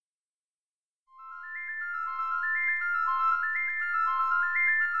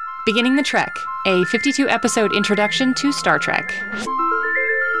Beginning the Trek, a 52-episode introduction to Star Trek.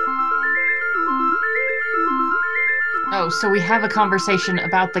 Oh, so we have a conversation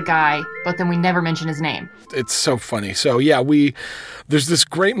about the guy, but then we never mention his name. It's so funny. So yeah, there's this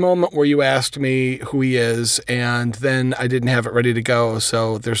great moment where you asked me who he is, and then I didn't have it ready to go.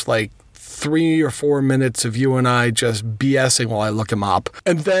 So there's like 3 or 4 minutes of you and I just BSing while I look him up.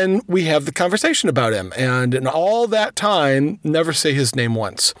 And then we have the conversation about him. And in all that time, never say his name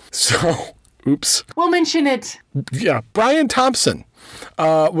once. So, oops. We'll mention it. Yeah. Brian Thompson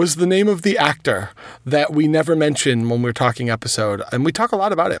was the name of the actor that we never mention when we're talking episode. And we talk a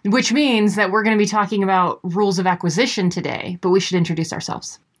lot about it. Which means that we're going to be talking about rules of acquisition today, but we should introduce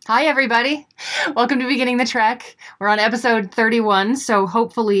ourselves. Hi, everybody. Welcome to Beginning the Trek. We're on episode 31, so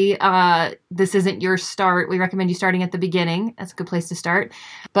hopefully this isn't your start. We recommend you starting at the beginning. That's a good place to start.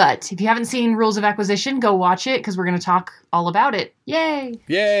 But if you haven't seen Rules of Acquisition, go watch it, because we're going to talk all about it. Yay!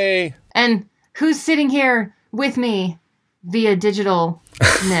 Yay! And who's sitting here with me via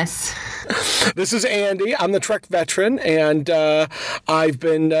digitalness? This is Andy. I'm the Trek veteran, and I've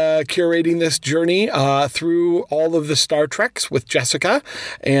been curating this journey through all of the Star Treks with Jessica.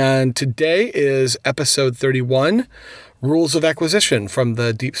 And today is episode 31, Rules of Acquisition from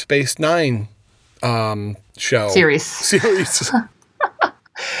the Deep Space Nine show. Series.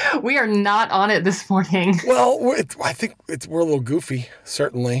 We are not on it this morning. Well, I think we're a little goofy,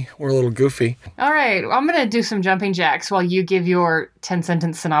 certainly. We're a little goofy. All right. I'm going to do some jumping jacks while you give your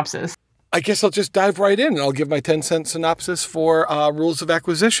 10-sentence synopsis. I guess I'll just dive right in, and I'll give my 10-cent synopsis for Rules of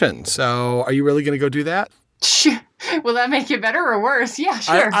Acquisition. So are you really going to go do that? Will that make it better or worse? Yeah,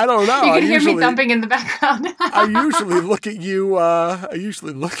 sure. I don't know. You can hear me thumping in the background. I usually look at you.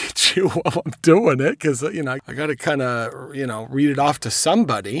 While I'm doing it because, I got to kind of, read it off to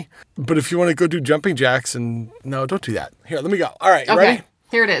somebody. But if you want to go do jumping jacks no, don't do that. Here, let me go. All right, you ready?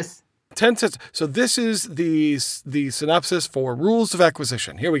 Here it is. 10 cents. So this is the synopsis for Rules of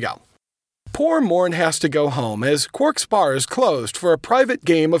Acquisition. Here we go. Poor Morn has to go home as Quark's bar is closed for a private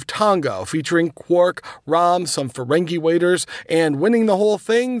game of Tongo featuring Quark, Rom, some Ferengi waiters, and winning the whole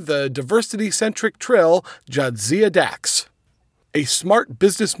thing, the diversity-centric trill, Jadzia Dax. A smart,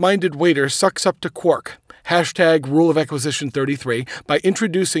 business-minded waiter sucks up to Quark, #Rule of Acquisition 33, by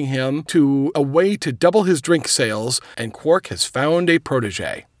introducing him to a way to double his drink sales, and Quark has found a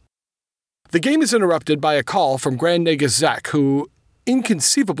protege. The game is interrupted by a call from Grand Nagus Zek, who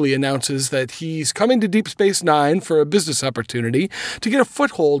inconceivably announces that he's coming to Deep Space Nine for a business opportunity to get a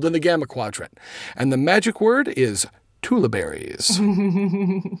foothold in the Gamma Quadrant. And the magic word is Tula berries.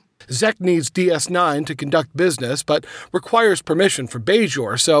 Zek needs DS9 to conduct business, but requires permission for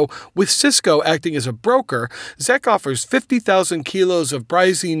Bajor, so with Sisko acting as a broker, Zek offers 50,000 kilos of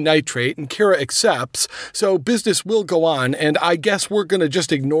brizene nitrate, and Kira accepts, so business will go on, and I guess we're going to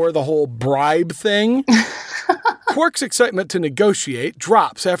just ignore the whole bribe thing. Quark's excitement to negotiate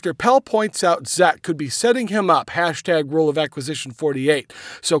drops after Pell points out Zek could be setting him up, #Rule of Acquisition 48.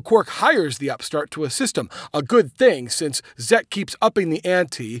 So Quark hires the upstart to assist him, a good thing since Zek keeps upping the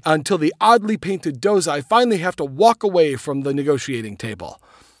ante until the oddly painted Dozai finally have to walk away from the negotiating table.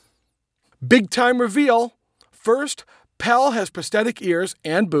 Big time reveal. First, Pell has prosthetic ears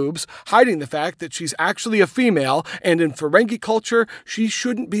and boobs, hiding the fact that she's actually a female, and in Ferengi culture, she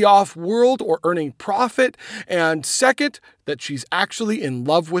shouldn't be off-world or earning profit, and second, that she's actually in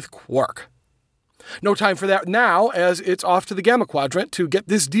love with Quark. No time for that now, as it's off to the Gamma Quadrant to get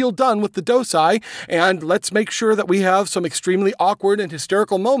this deal done with the Dosai, and let's make sure that we have some extremely awkward and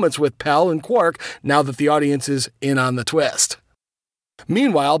hysterical moments with Pell and Quark now that the audience is in on the twist.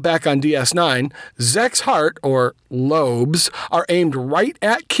 Meanwhile, back on DS9, Zek's heart, or lobes, are aimed right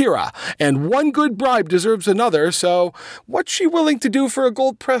at Kira, and one good bribe deserves another, so what's she willing to do for a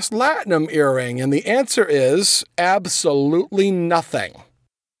gold-pressed latinum earring? And the answer is absolutely nothing.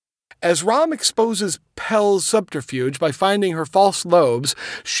 As Rom exposes Pell's subterfuge by finding her false lobes,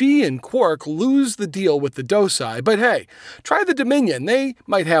 she and Quark lose the deal with the Dosai. But hey, try the Dominion. They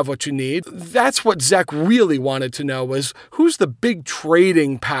might have what you need. That's what Zek really wanted to know, was who's the big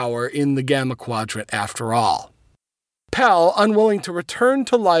trading power in the Gamma Quadrant after all. Pell, unwilling to return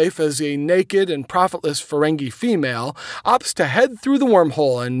to life as a naked and profitless Ferengi female, opts to head through the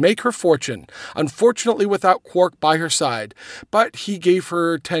wormhole and make her fortune, unfortunately without Quark by her side. But he gave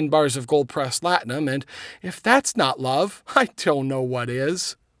her 10 bars of gold-pressed latinum, and if that's not love, I don't know what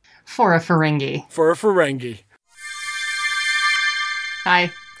is. For a Ferengi. For a Ferengi.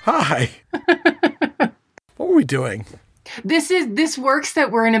 Hi. Hi. What were we doing? This works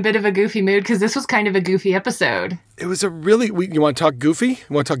that we're in a bit of a goofy mood because this was kind of a goofy episode. It was a really... You want to talk goofy?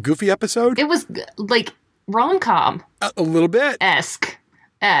 You want to talk goofy episode? It was like rom-com. A little bit. Esque.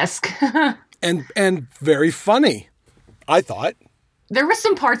 esque. and very funny, I thought. There were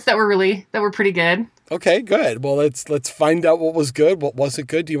some parts that were pretty good. Okay, good. Well, let's find out what was good, what wasn't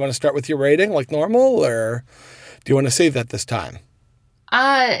good. Do you want to start with your rating like normal, or do you want to save that this time?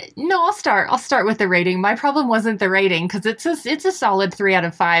 No, I'll start. I'll start with the rating. My problem wasn't the rating because it's a solid 3 out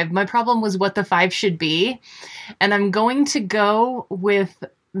of 5. My problem was what the 5 should be, and I'm going to go with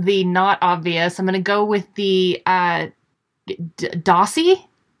the not obvious. I'm going to go with the Dossie.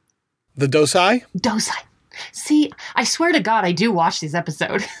 The Dosai? Dosai. See, I swear to God, I do watch these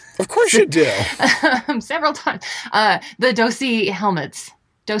episodes. Of course you do. Several times. The Dosai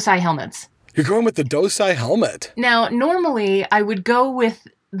helmets. You're going with the Dosai helmet. Now, normally I would go with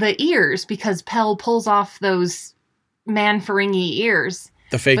the ears because Pell pulls off those man-Ferengi ears.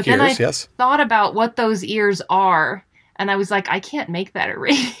 The fake but then ears, I yes. thought about what those ears are, and I was like, I can't make that a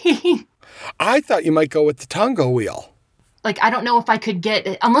rating. I thought you might go with the Tonga wheel. Like, I don't know if I could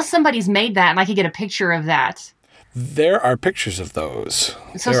get, unless somebody's made that and I could get a picture of that. There are pictures of those.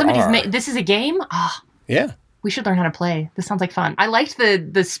 So somebody's made, this is a game? Ah, yeah. We should learn how to play. This sounds like fun. I liked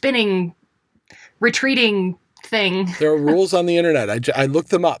the spinning, retreating thing. There are rules on the internet. I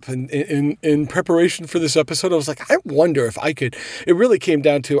looked them up in preparation for this episode. I was like, I wonder if I could. It really came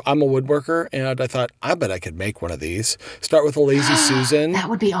down to I'm a woodworker, and I thought, I bet I could make one of these. Start with a Lazy Susan. That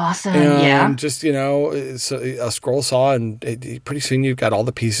would be awesome. And just, it's a scroll saw, and pretty soon you've got all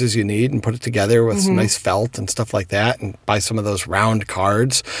the pieces you need and put it together with some nice felt and stuff like that, and buy some of those round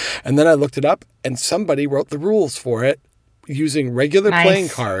cards. And then I looked it up, and somebody wrote the rules for it using regular playing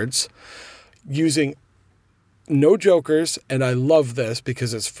cards, using no jokers, and I love this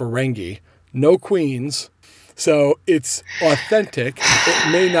because it's Ferengi. No queens. So it's authentic.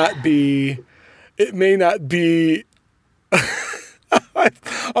 It may not be...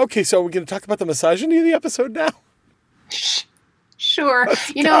 Okay, so we're going to talk about the misogyny of the episode now? Sure.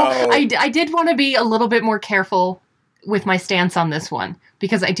 I did want to be a little bit more careful with my stance on this one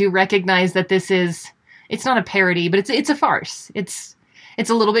because I do recognize that it's not a parody, but it's a farce. It's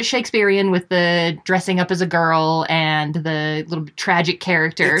a little bit Shakespearean with the dressing up as a girl and the little tragic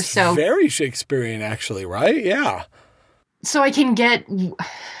character. It's very Shakespearean, actually, right? Yeah. So I can get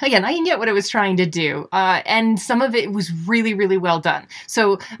what it was trying to do. And some of it was really, really well done.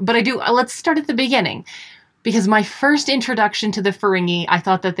 Let's start at the beginning. Because my first introduction to the Ferengi, I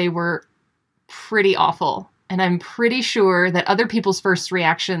thought that they were pretty awful. And I'm pretty sure that other people's first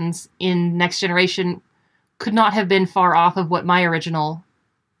reactions in Next Generation could not have been far off of what my original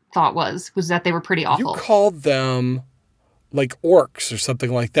thought was that they were pretty awful. You called them like orcs or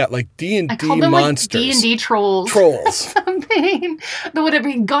something like that, like D&D monsters. I called them like D&D trolls. Something. Would it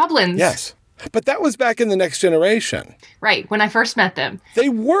be goblins? Yes. But that was back in the Next Generation. Right, when I first met them. They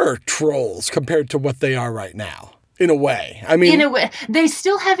were trolls compared to what they are right now. In a way. I mean... In a way. They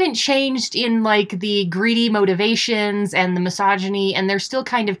still haven't changed in, like, the greedy motivations and the misogyny, and they're still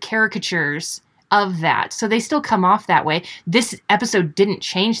kind of caricatures of that. So they still come off that way. This episode didn't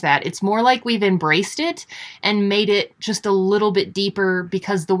change that. It's more like we've embraced it and made it just a little bit deeper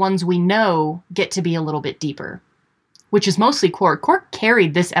because the ones we know get to be a little bit deeper, which is mostly Quark. Quark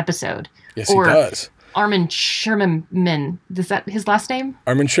carried this episode. Yes, he does. Armin Shimmerman. Is that his last name?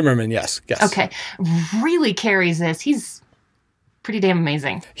 Armin Shimmerman, yes. Okay. Really carries this. He's pretty damn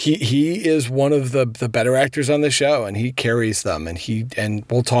amazing. He is one of the better actors on the show, and he carries them. And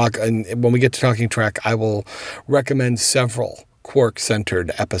we'll talk, and when we get to Talking Trek, I will recommend several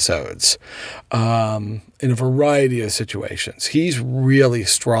Quark-centered episodes in a variety of situations. He's really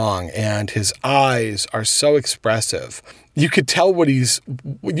strong, and his eyes are so expressive. You could tell what's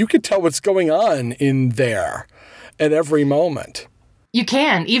going on in there at every moment. You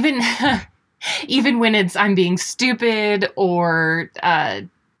can, even when it's I'm being stupid or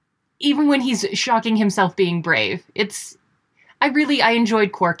even when he's shocking himself being brave. I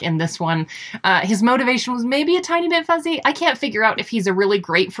enjoyed Quark in this one. His motivation was maybe a tiny bit fuzzy. I can't figure out if he's a really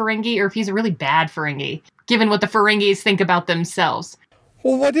great Ferengi or if he's a really bad Ferengi, given what the Ferengis think about themselves.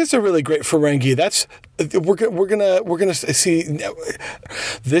 Well, what is a really great Ferengi? We're gonna see.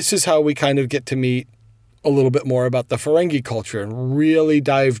 This is how we kind of get to meet a little bit more about the Ferengi culture and really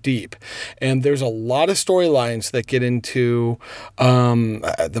dive deep. And there's a lot of storylines that get into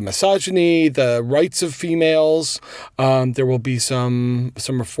the misogyny, the rights of females. There will be some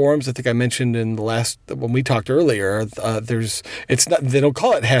reforms. I think I mentioned in the last, when we talked earlier, they don't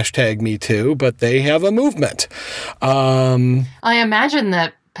call it #MeToo, but they have a movement. I imagine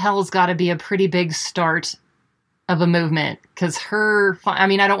that Pell's got to be a pretty big start of a movement because I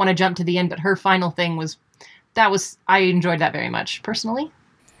don't want to jump to the end, but her final thing I enjoyed that very much, personally.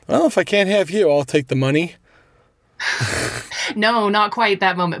 Well, if I can't have you, I'll take the money. No, not quite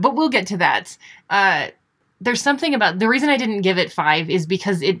that moment, but we'll get to that. There's something about the reason I didn't give it 5 is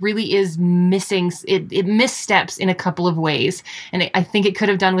because it really is missing. It missteps in a couple of ways, and I think it could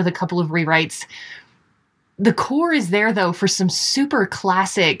have done with a couple of rewrites. The core is there, though, for some super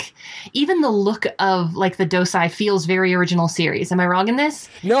classic, even the look of, like, the Dosai feels very original series. Am I wrong in this?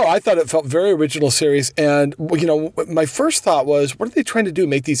 No, I thought it felt very original series. And, you know, my first thought was, what are they trying to do?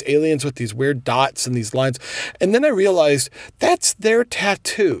 Make these aliens with these weird dots and these lines? And then I realized that's their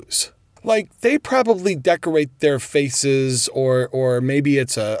tattoos. Like, they probably decorate their faces, or maybe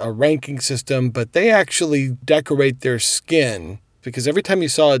it's a ranking system, but they actually decorate their skin. Because every time you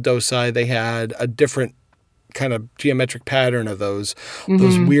saw a Dosai, they had a different kind of geometric pattern of those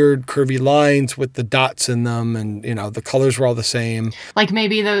weird curvy lines with the dots in them, and you know the colors were all the same. Like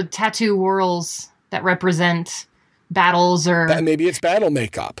maybe the tattoo whorls that represent battles, or maybe it's battle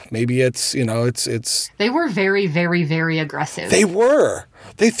makeup. Maybe it's it's. They were very, very, very aggressive. They were.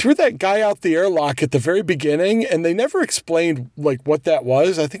 They threw that guy out the airlock at the very beginning, and they never explained like what that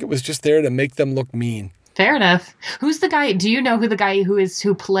was. I think it was just there to make them look mean. Fair enough. Who's the guy? Do you know who the guy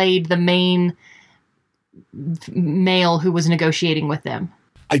who played the main male who was negotiating with them?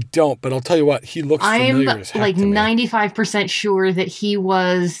 I don't, but I'll tell you what, he looks familiar as heck. I'm like 95% sure that he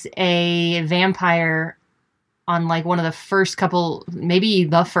was a vampire on like one of the first couple, maybe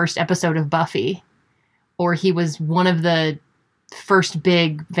the first episode of Buffy, or he was one of the first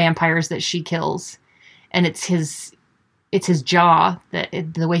big vampires that she kills, and it's his jaw,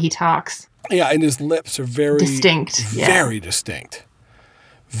 the way he talks. Yeah, and his lips are very distinct. Very distinct.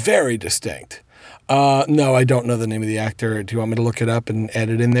 Very distinct. No, I don't know the name of the actor. Do you want me to look it up and add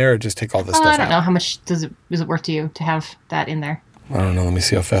it in there, or just take all this stuff out? I don't know. How much is it worth to you to have that in there? I don't know. Let me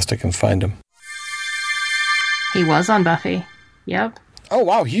see how fast I can find him. He was on Buffy. Yep. Oh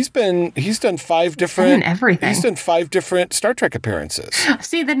wow, he's done 5 different everything. He's done 5 different Star Trek appearances.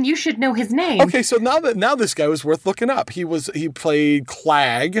 See, then you should know his name. Okay, so now this guy was worth looking up. He played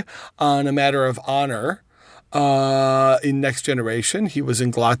Clag on A Matter of Honor. In Next Generation. He was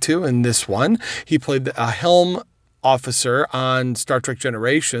in Glatu in this one. He played a Helm officer on Star Trek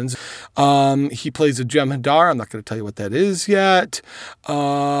Generations. He plays a Jem'Hadar. I'm not going to tell you what that is yet.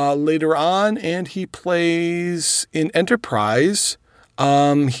 Later on, and he plays in Enterprise.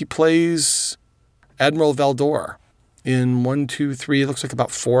 He plays Admiral Valdor in 1, 2, 3. It looks like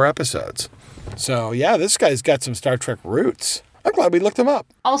about 4 episodes. So yeah, this guy's got some Star Trek roots. I'm glad we looked him up.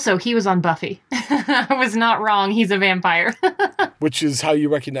 Also, he was on Buffy. I was not wrong. He's a vampire. Which is how you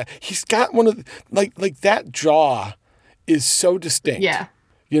recognize. He's got one of the, like that jaw is so distinct. Yeah.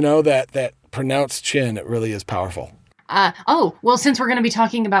 You know, that pronounced chin, it really is powerful. Well, since we're going to be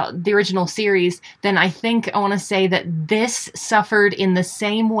talking about the original series, then I think I want to say that this suffered in the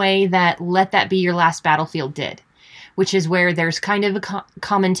same way that Let That Be Your Last Battlefield did, which is where there's kind of a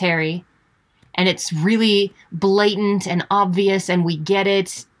commentary, and it's really blatant and obvious, and we get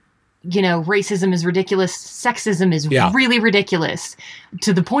it. You know, racism is ridiculous. Sexism is really ridiculous.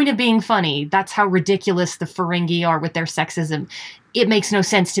 To the point of being funny, that's how ridiculous the Ferengi are with their sexism. It makes no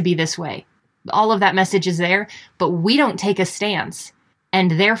sense to be this way. All of that message is there, but we don't take a stance,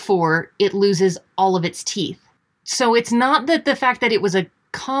 and therefore it loses all of its teeth. So it's not that the fact that it was a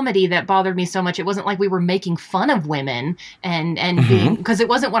comedy that bothered me so much. It wasn't like we were making fun of women and being, because it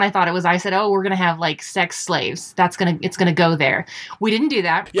wasn't what I thought it was. I said, oh, we're going to have like sex slaves. It's going to go there. We didn't do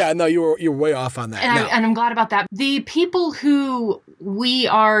that. Yeah, no, you're way off on that. And I'm glad about that. The people who we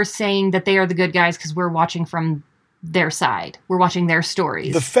are saying that they are the good guys because we're watching from their side. We're watching their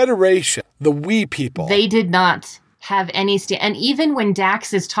stories. The Federation, the we people. They did not have any and even when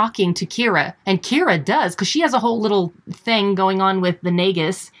Dax is talking to Kira, and Kira does, because she has a whole little thing going on with the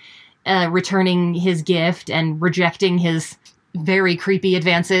Nagus returning his gift and rejecting his very creepy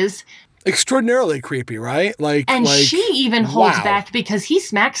advances. Extraordinarily creepy, right? And she even holds back because he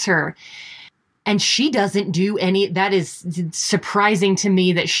smacks her. And she doesn't do any. That is surprising to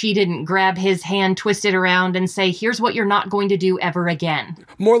me that she didn't grab his hand, twist it around, and say, here's what you're not going to do ever again.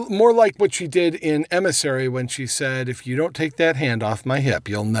 More like what she did in Emissary when she said, if you don't take that hand off my hip,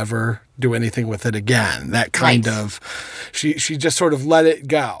 you'll never do anything with it again. That kind of, she just sort of let it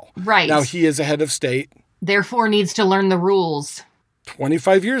go. Right. Now he is a head of state. Therefore needs to learn the rules.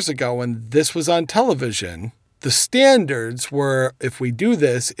 25 years ago when this was on television, the standards were, if we do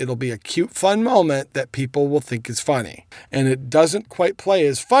this, it'll be a cute, fun moment that people will think is funny. And it doesn't quite play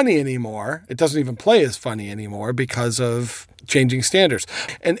as funny anymore. It doesn't even play as funny anymore because of changing standards.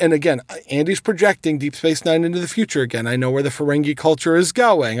 And again, Andy's projecting Deep Space Nine into the future again. I know where the Ferengi culture is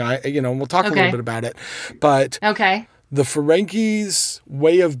going. We'll talk a little bit about it. But the Ferengi's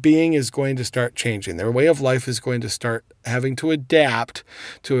way of being is going to start changing. Their way of life is going to start having to adapt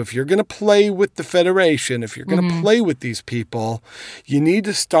to, if you're going to play with the Federation, if you're going to play with these people, you need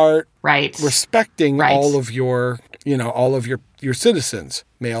to start respecting all of your, all of your citizens,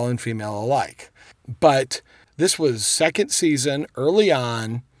 male and female alike. But this was second season, early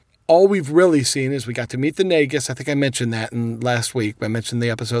on. All we've really seen is we got to meet the Nagus. I think I mentioned that in last week. I mentioned the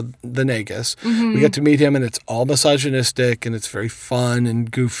episode, The Nagus. We got to meet him, and it's all misogynistic, and it's very fun and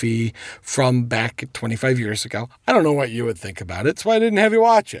goofy from back 25 years ago. I don't know what you would think about it. That's why I didn't have you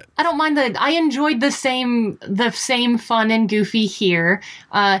watch it. I don't mind that. I enjoyed the same fun and goofy here.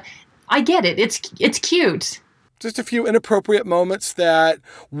 I get it. It's cute. Just a few inappropriate moments that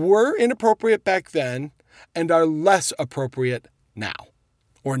were inappropriate back then and are less appropriate now.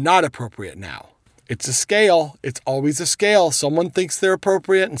 Or not appropriate now. It's a scale. It's always a scale. Someone thinks they're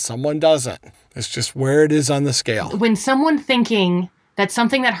appropriate and someone doesn't. It's just where it is on the scale. When someone thinking that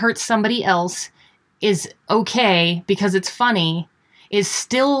something that hurts somebody else is okay because it's funny is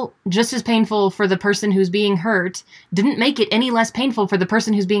still just as painful for the person who's being hurt, didn't make it any less painful for the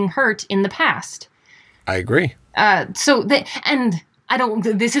person who's being hurt in the past. I agree.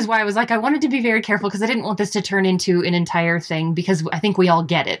 This is why I was like, I wanted to be very careful because I didn't want this to turn into an entire thing because I think we all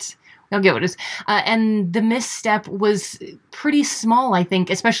get it. We all get what it is. And the misstep was pretty small, I think,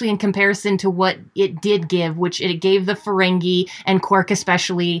 especially in comparison to what it did give, which it gave the Ferengi and Quark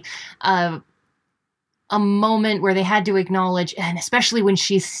especially a moment where they had to acknowledge, and especially when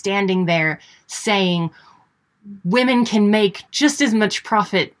she's standing there saying, women can make just as much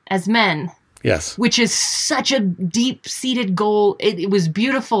profit as men. Yes. Which is such a deep-seated goal. It was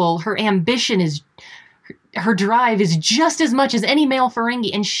beautiful. Her ambition her drive is just as much as any male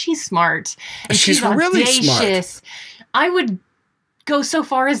Ferengi, and she's smart. And she's really audacious. Smart. I would go so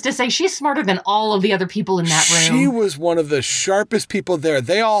far as to say she's smarter than all of the other people in that room. She was one of the sharpest people there.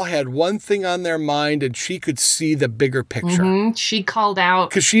 They all had one thing on their mind, and she could see the bigger picture. She called out.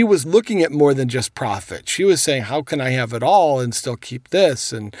 Because she was looking at more than just profit. She was saying, how can I have it all and still keep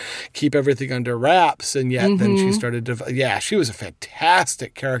this and keep everything under wraps? And yet then she started to... she was a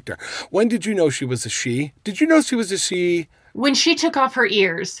fantastic character. When did you know she was a she? Did you know she was a she... When she took off her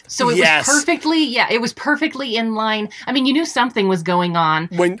ears. So it was perfectly in line. I mean, you knew something was going on.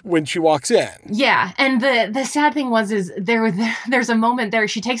 When she walks in. Yeah. And the sad thing is there's a moment there,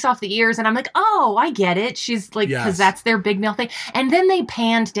 she takes off the ears and I'm like, oh, I get it. She's like, because that's their big male thing. And then they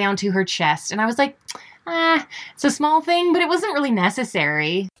panned down to her chest. And I was like, it's a small thing, but it wasn't really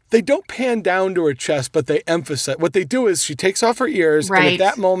necessary. They don't pan down to her chest, but they emphasize. What they do is she takes off her ears, and at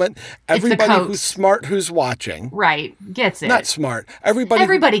that moment, everybody who's smart who's watching... gets it. Not smart.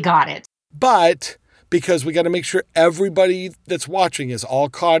 Everybody got it. But because we got to make sure everybody that's watching is all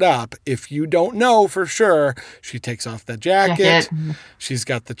caught up, if you don't know for sure, she takes off the jacket. She's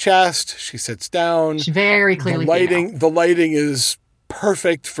got the chest. She sits down. She's very clearly The lighting is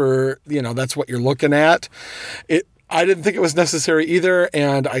perfect for, that's what you're looking at. I didn't think it was necessary either,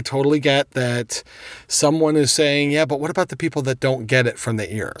 and I totally get that someone is saying, yeah, but what about the people that don't get it from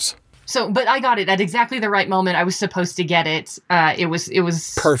the ears? But I got it at exactly the right moment. I was supposed to get it. It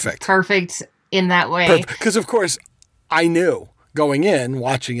was perfect in that way. Because of course, I knew going in,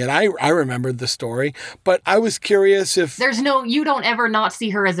 watching it, I remembered the story, but I was curious if... you don't ever not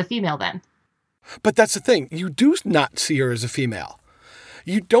see her as a female then. But that's the thing. You do not see her as a female.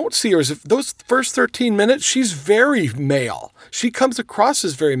 You don't see her as those first 13 minutes, she's very male. She comes across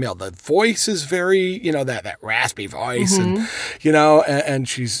as very male. The voice is very, that raspy voice and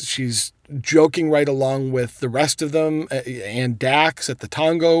she's joking right along with the rest of them and Dax at the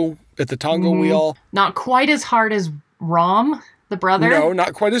Tongo wheel. Not quite as hard as Rom, the brother. No,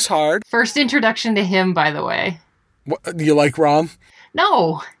 not quite as hard. First introduction to him, by the way. What, do you like Rom?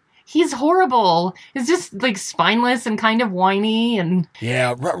 No. He's horrible. He's just like spineless and kind of whiny and...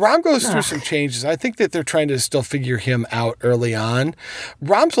 Yeah, Rom goes through some changes. I think that they're trying to still figure him out early on.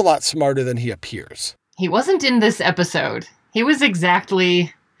 Rom's a lot smarter than he appears. He wasn't in this episode.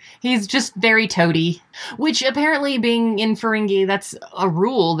 He's just very toady. Which apparently being in Ferengi, that's a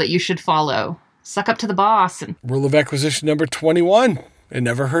rule that you should follow. Suck up to the boss. Rule of acquisition number 21. It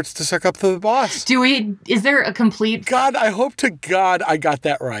never hurts to suck up to the boss. Is there a complete... God, I hope to God I got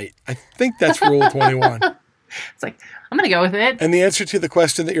that right. I think that's Rule 21. It's like, I'm going to go with it. And the answer to the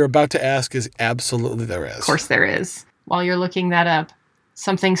question that you're about to ask is absolutely there is. Of course there is. While you're looking that up,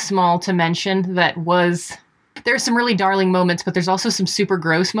 something small to mention there's some really darling moments, but there's also some super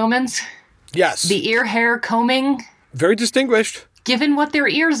gross moments. Yes. The ear hair combing. Very distinguished. Given what their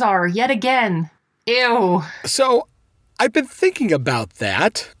ears are, yet again. Ew. So... I've been thinking about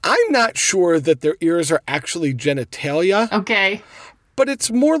that. I'm not sure that their ears are actually genitalia. Okay. But it's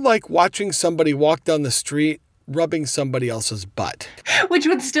more like watching somebody walk down the street rubbing somebody else's butt. Which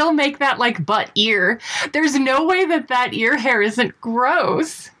would still make that like butt ear. There's no way that ear hair isn't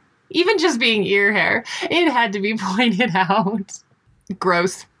gross. Even just being ear hair. It had to be pointed out.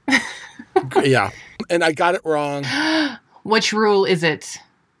 Gross. Yeah. And I got it wrong. Which rule is it?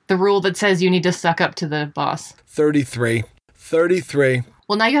 The rule that says you need to suck up to the boss. 33. 33.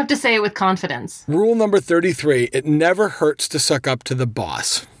 Well, now you have to say it with confidence. Rule number 33, it never hurts to suck up to the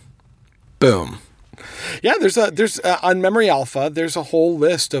boss. Boom. Yeah, there's on Memory Alpha, there's a whole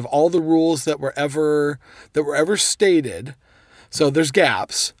list of all the rules that were ever stated. So there's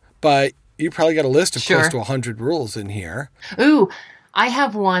gaps, but you probably got a list of close to 100 rules in here. Ooh, I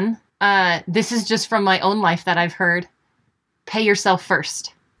have one. This is just from my own life that I've heard. Pay yourself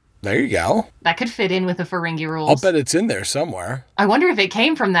first. There you go. That could fit in with the Ferengi rules. I'll bet it's in there somewhere. I wonder if it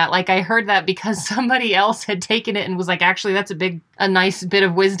came from that. Like, I heard that because somebody else had taken it and was like, actually, that's a nice bit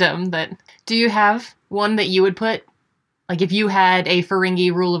of wisdom. That. Do you have one that you would put? Like, if you had a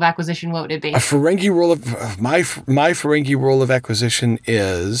Ferengi rule of acquisition, what would it be? A Ferengi rule of... My Ferengi rule of acquisition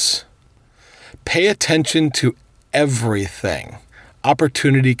is pay attention to everything.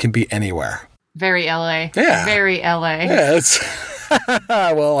 Opportunity can be anywhere. Very LA. Yeah. Very LA. Yeah, it's...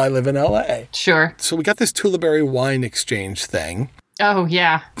 Well, I live in LA. Sure. So we got this Tullaberry wine exchange thing. Oh,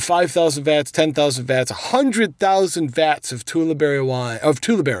 yeah. 5,000 vats, 10,000 vats, 100,000 vats of Tullaberry wine, of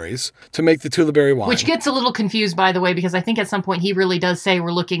Tullaberries to make the Tullaberry wine. Which gets a little confused, by the way, because I think at some point he really does say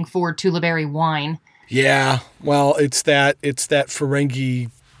we're looking for Tullaberry wine. Yeah. Well, it's that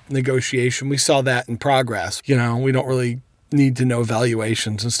Ferengi negotiation. We saw that in progress. You know, we don't really need to know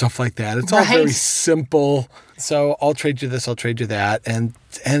valuations and stuff like that. It's all very simple. So I'll trade you this, I'll trade you that. And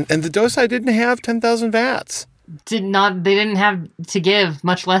the Dosai didn't have 10,000 vats. They didn't have to give,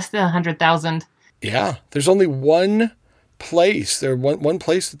 much less than 100,000. Yeah. There's only one place. One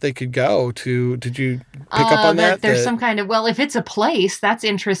place that they could go to. Did you pick up on that? There's some kind of, well, if it's a place, that's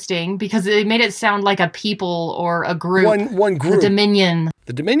interesting because they made it sound like a people or a group. One group. The Dominion.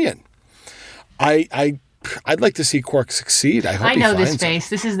 The Dominion. I'd like to see Quark succeed. I hope I know he this face.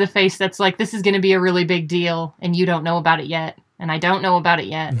 This is the face that's like, this is going to be a really big deal, and you don't know about it yet. And I don't know about it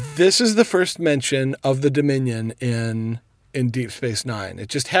yet. This is the first mention of the Dominion in Deep Space Nine. It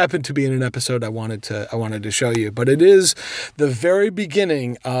just happened to be in an episode I wanted to show you. But it is the very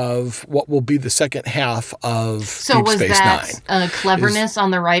beginning of what will be the second half of Deep Space Nine. So was that cleverness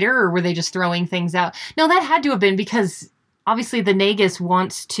on the writer, or were they just throwing things out? No, that had to have been because obviously the Nagus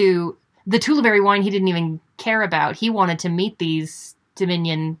wants to... The Tullaberry wine he didn't even care about. He wanted to meet these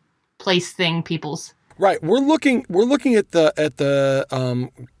Dominion place thing peoples. Right. We're looking at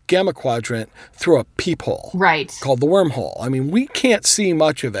the Gamma Quadrant through a peephole. Right. Called the wormhole. I mean, we can't see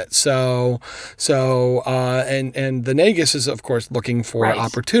much of it. So the Nagus is of course looking for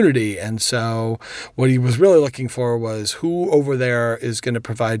opportunity. And so what he was really looking for was who over there is going to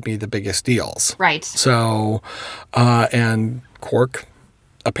provide me the biggest deals. Right. So and Quark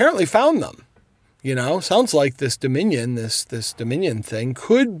apparently found them. You know, sounds like this Dominion thing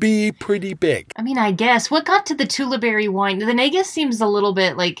could be pretty big. I mean, I guess. What got to the Tullaberry wine? The Nagus seems a little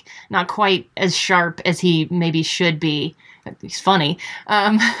bit like not quite as sharp as he maybe should be. He's funny.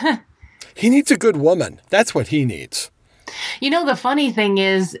 He needs a good woman. That's what he needs. You know, the funny thing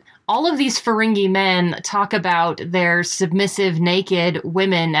is, all of these Ferengi men talk about their submissive, naked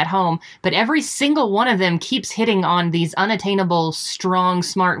women at home, but every single one of them keeps hitting on these unattainable, strong,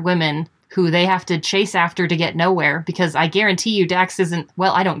 smart women who they have to chase after to get nowhere, because I guarantee you Dax isn't...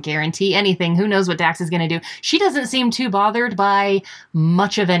 Well, I don't guarantee anything. Who knows what Dax is going to do? She doesn't seem too bothered by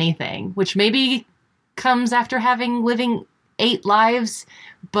much of anything, which maybe comes after living 8 lives,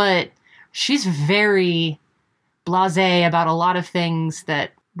 but she's very blasé about a lot of things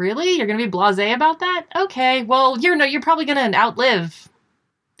that... Really? You're going to be blasé about that? Okay, well, you're probably going to outlive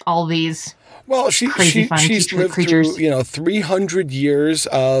all these... Well, she's lived creatures. through 300 years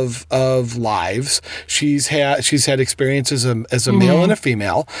of lives. She's had experience as a male and a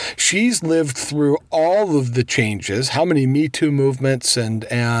female. She's lived through all of the changes. How many Me Too movements and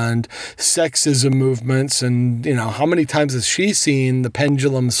sexism movements, and how many times has she seen the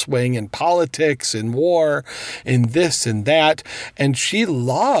pendulum swing in politics and war, in this and that, and she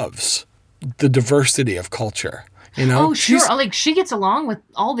loves the diversity of culture. Oh, sure. Like, she gets along with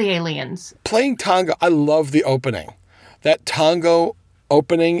all the aliens. Playing Tongo, I love the opening. That Tongo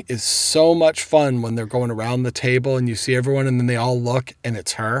opening is so much fun when they're going around the table and you see everyone and then they all look and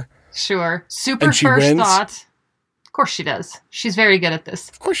it's her. Super first thought. Of course she does. She's very good at this.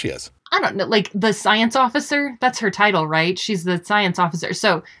 Of course she is. I don't know, like the science officer. That's her title, right? She's the science officer.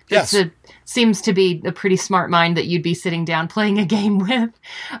 So Yes. seems to be a pretty smart mind that you'd be sitting down playing a game with.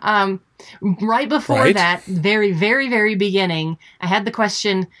 Right before Right. that, very, very, very beginning, I had the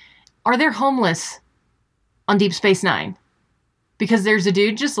question, are there homeless on Deep Space Nine? Because there's a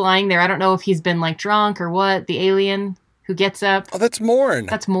dude just lying there. I don't know if he's been like drunk or what, the alien who gets up. Oh, that's Morn.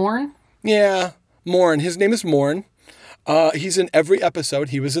 That's Morn? Yeah, Morn. His name is Morn. He's in every episode.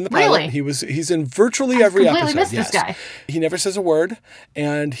 He was in the pilot. Really? He's in virtually every episode. completely missed yes. this guy. He never says a word,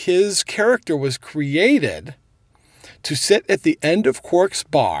 and his character was created to sit at the end of Quark's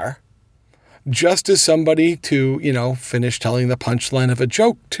bar just as somebody to, finish telling the punchline of a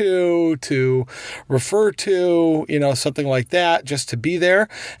joke to refer to, something like that, just to be there.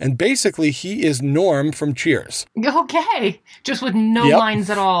 And basically, he is Norm from Cheers. Okay. Just with no Yep. lines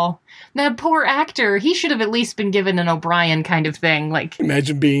at all. That poor actor, he should have at least been given an O'Brien kind of thing. Like,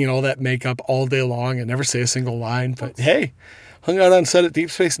 Imagine being in all that makeup all day long and never say a single line. But hey, hung out on set at Deep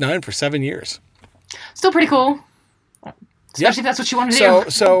Space Nine for 7 years. still pretty cool. Especially if that's what you want to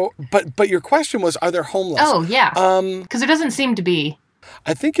do. But your question was, are there homeless? Oh, yeah. Because there doesn't seem to be.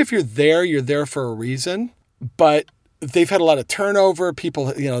 I think if you're there for a reason. But they've had a lot of turnover. People,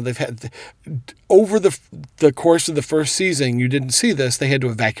 they've had over the course of the first season. You didn't see this. They had to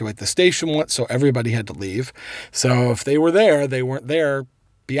evacuate the station once, so everybody had to leave. So if they were there, they weren't there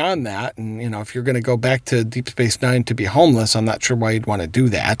beyond that. And if you're going to go back to Deep Space Nine to be homeless, I'm not sure why you'd want to do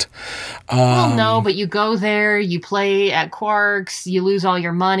that. Well, no, but you go there, you play at Quark's, you lose all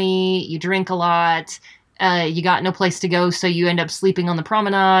your money, you drink a lot. You got no place to go, so you end up sleeping on the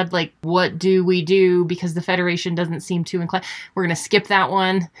promenade. Like, what do we do? Because the Federation doesn't seem too inclined. We're going to skip that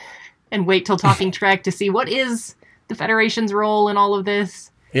one and wait till Talking Trek to see what is the Federation's role in all of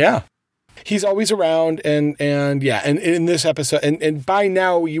this. Yeah. He's always around, and in this episode, and by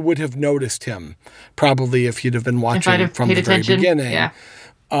now you would have noticed him, probably if you'd have been watching from the very beginning. Yeah.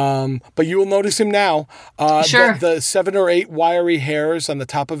 But you will notice him now. Sure. The 7 or 8 wiry hairs on the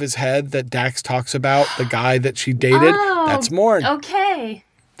top of his head that Dax talks about, the guy that she dated, that's Morn. Okay.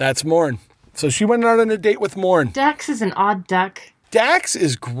 That's Morn. So she went out on a date with Morn. Dax is an odd duck. Dax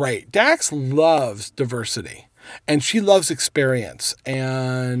is great. Dax loves diversity. And she loves experience.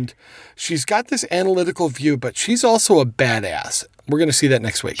 And she's got this analytical view, but she's also a badass. We're going to see that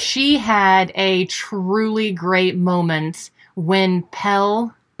next week. She had a truly great moment when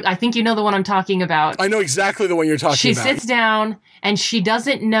Pell, I think you know the one I'm talking about. I know exactly the one you're talking She about. sits down and she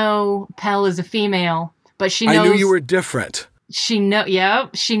doesn't know Pell is a female, but she knows. I knew you were different. She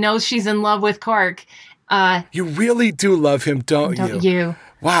knows she's in love with Quark. You really do love him, don't you?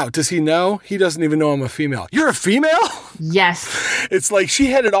 Wow, does he know? He doesn't even know I'm a female. You're a female? Yes. It's like she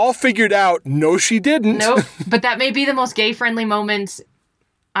had it all figured out. No, she didn't. Nope. But that may be the most gay-friendly moment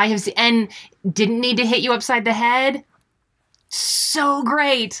I have seen. And didn't need to hit you upside the head. So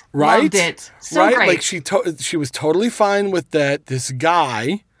great. Right? Loved it. So right? great. Like she was totally fine with that. This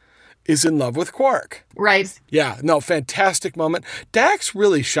guy is in love with Quark. Right. Yeah, no, fantastic moment. Dax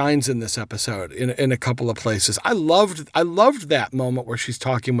really shines in this episode in a couple of places. I loved that moment where she's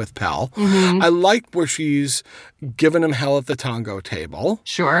talking with Pell. Mm-hmm. I liked where she's giving him hell at the Tongo table.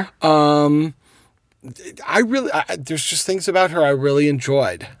 Sure. There's just things about her I really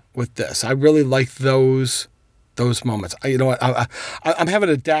enjoyed with this. I really liked those moments. You know what? I'm having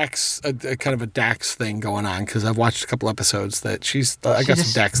a Dax, a kind of a Dax thing going on because I've watched a couple episodes that I got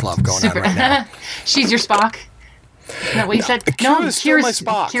some Dax love going on right now. She's your Spock. Isn't that what you said? Kira's still my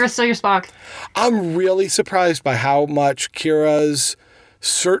Spock. Kira's still your Spock. I'm really surprised by how much Kira's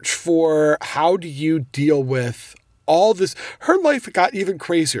search for how do you deal with all this. Her life got even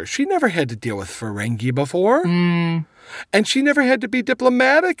crazier. She never had to deal with Ferengi before. And she never had to be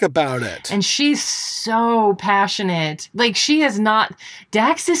diplomatic about it. And she's so passionate. Like, she is not...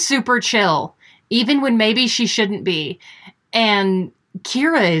 Dax is super chill, even when maybe she shouldn't be. And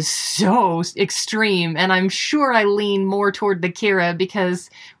Kira is so extreme. And I'm sure I lean more toward the Kira because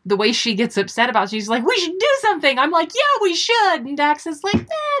the way she gets upset about it, she's like, we should do something. I'm like, yeah, we should. And Dax is like,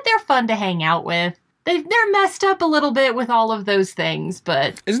 they're fun to hang out with. They're messed up a little bit with all of those things,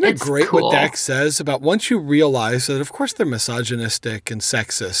 but isn't it great cool. what Dax says about once you realize that, of course, they're misogynistic and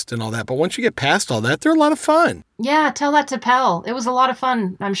sexist and all that, but once you get past all that, they're a lot of fun. Yeah, tell that to Pell. It was a lot of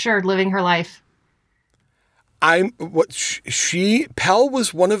fun, I'm sure, living her life. Pell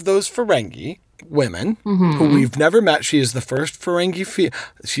was one of those Ferengi women who we've never met. She is the first Ferengi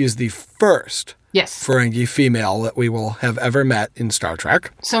she is the first Ferengi female that we will have ever met in Star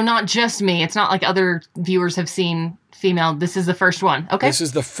Trek. So not just me. It's not like other viewers have seen female. This is the first one. Okay. This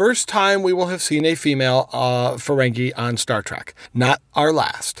is the first time we will have seen a female Ferengi on Star Trek. Not our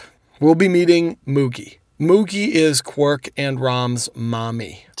last. We'll be meeting Moogie. Moogie is Quark and Rom's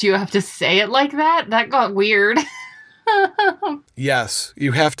mommy. Do you have to say it like that? That got weird. Yes,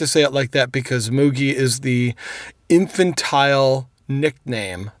 you have to say it like that because Moogie is the infantile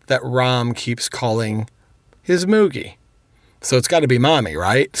nickname that Rom keeps calling his Moogie. So it's got to be mommy,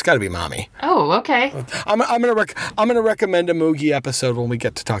 right? It's got to be mommy. Oh, okay. I'm gonna recommend a Moogie episode when we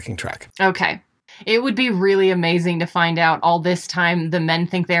get to Talking Trek. Okay. It would be really amazing to find out all this time the men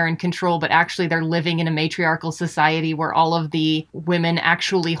think they're in control, but actually they're living in a matriarchal society where all of the women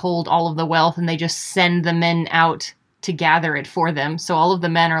actually hold all of the wealth and they just send the men out to gather it for them. So all of the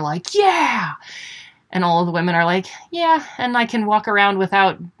men are like, yeah! And all of the women are like, yeah, and I can walk around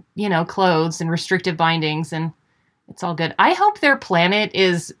without, clothes and restrictive bindings and it's all good. I hope their planet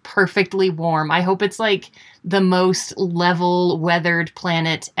is perfectly warm. I hope it's like the most level weathered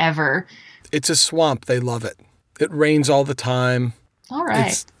planet ever. It's a swamp. They love it. It rains all the time. All right.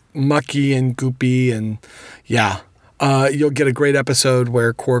 It's mucky and goopy and yeah. You'll get a great episode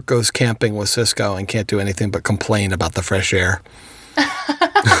where Quark goes camping with Sisko and can't do anything but complain about the fresh air.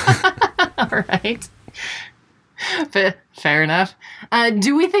 All right. Fair enough.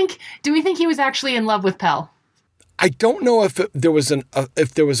 Do we think he was actually in love with Pell? I don't know if there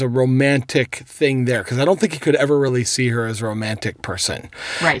was a romantic thing there because I don't think he could ever really see her as a romantic person.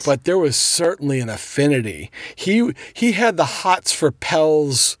 Right. But there was certainly an affinity. He had the hots for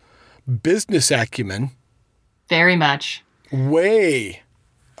Pell's business acumen. Very much. Way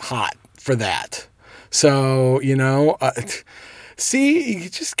hot for that. So, see, you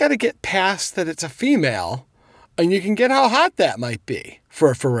just got to get past that it's a female and you can get how hot that might be for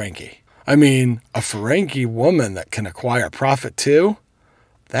a Ferengi. I mean, a Ferengi woman that can acquire profit too,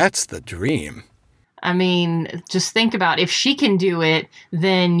 that's the dream. I mean, just think about if she can do it,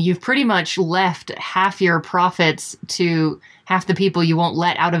 then you've pretty much left half your profits to half the people you won't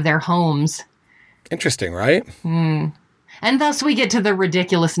let out of their homes. Interesting, right? And thus we get to the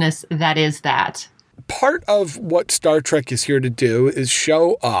ridiculousness that is that. Part of what Star Trek is here to do is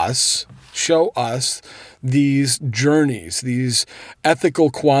show us these journeys, these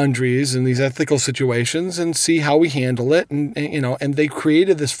ethical quandaries and these ethical situations and see how we handle it. And they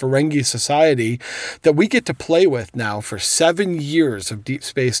created this Ferengi society that we get to play with now for 7 years of Deep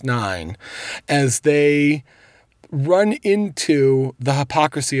Space Nine as they run into the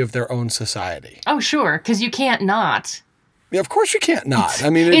hypocrisy of their own society. Oh, sure, because you can't not. Yeah, of course you can't not. I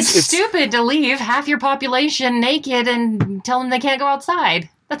mean, it's stupid to leave half your population naked and tell them they can't go outside.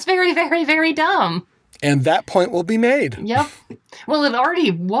 That's very, very, very dumb. And that point will be made. Yep. Well, it already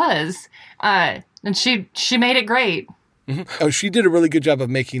was. And she made it great. Mm-hmm. Oh, she did a really good job of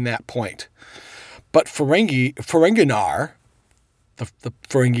making that point. But Ferenginar, the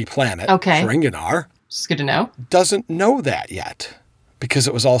Ferengi planet, okay. Ferenginar, it's good to know, doesn't know that yet because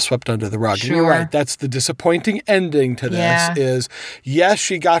it was all swept under the rug. Sure. And you're right. That's the disappointing ending to this is, yes,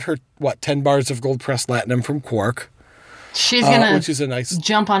 she got her, 10 bars of gold pressed latinum from Quark. She's going to which is a nice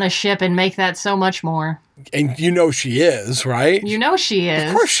jump on a ship and make that so much more. And she is, right? She is.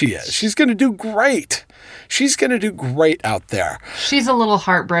 Of course she is. She's going to do great. She's going to do great out there. She's a little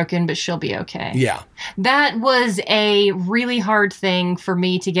heartbroken, but she'll be okay. Yeah. That was a really hard thing for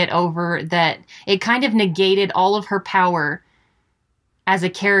me to get over, that it kind of negated all of her power as a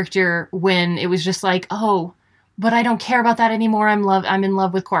character when it was just like, oh, but I don't care about that anymore. I'm in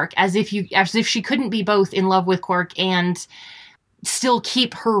love with Quark. As if she couldn't be both in love with Quark and still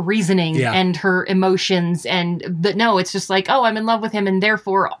keep her reasoning and her emotions. But no, it's just like, oh, I'm in love with him, and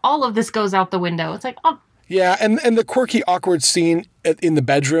therefore all of this goes out the window. It's like, oh. Yeah, and the quirky, awkward scene in the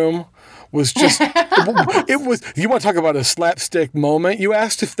bedroom was just, it was, you want to talk about a slapstick moment? You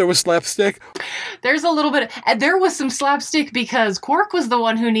asked if there was slapstick? There's a little bit, there was some slapstick because Quark was the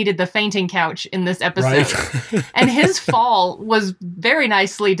one who needed the fainting couch in this episode. Right. And his fall was very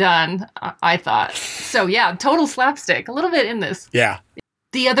nicely done, I thought. So yeah, total slapstick, a little bit in this. Yeah.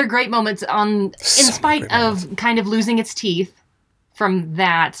 The other great moments in spite of kind of losing its teeth from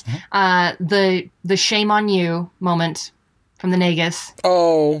that, the shame on you moment from the Nagus.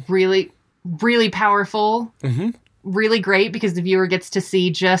 Oh. Really, really powerful. Mm-hmm. Really great because the viewer gets to see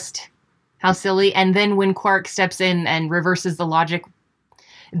just how silly. And then when Quark steps in and reverses the logic,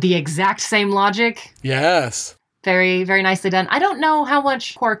 the exact same logic. Yes. Very, very nicely done. I don't know how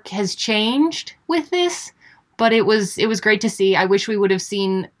much Quark has changed with this, but it was great to see. I wish we would have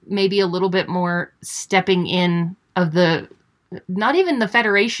seen maybe a little bit more stepping in of not even the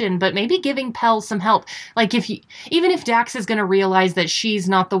Federation, but maybe giving Pell some help. Like even if Dax is going to realize that she's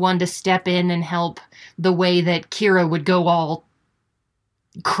not the one to step in and help the way that Kira would go all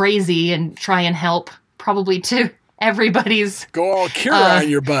crazy and try and help, probably to everybody's Go all Kira on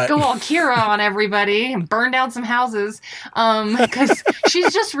your butt. go all Kira on everybody and burn down some houses. Because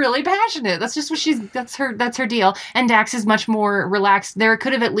she's just really passionate. That's just what that's her deal. And Dax is much more relaxed. There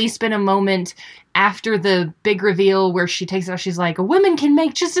could have at least been a moment after the big reveal where she takes it out. She's like, a woman can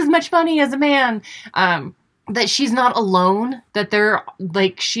make just as much money as a man. That she's not alone.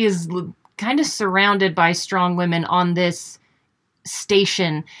 That she is kind of surrounded by strong women on this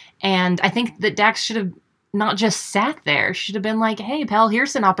station. And I think that Dax should have not just sat there. Should have been like, hey, pal,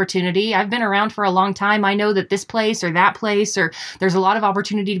 here's an opportunity. I've been around for a long time. I know that this place or that place, or there's a lot of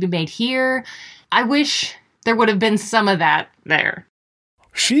opportunity to be made here. I wish there would have been some of that there.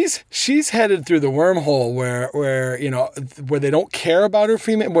 She's headed through the wormhole where they don't care about her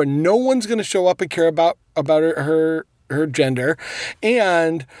female, where no one's going to show up and care about her gender,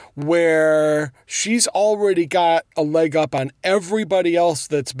 and where she's already got a leg up on everybody else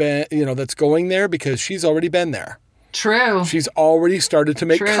that's going there because she's already been there. True. She's already started to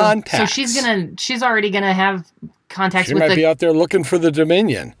make contacts. So she's already gonna have contacts she with might be out there looking for the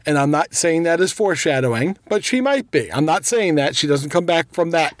Dominion. And I'm not saying that as foreshadowing, but she might be. I'm not saying that. She doesn't come back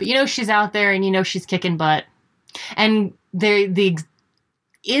from that. But she's out there and she's kicking butt. And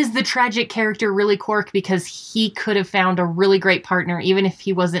is the tragic character really Quark because he could have found a really great partner even if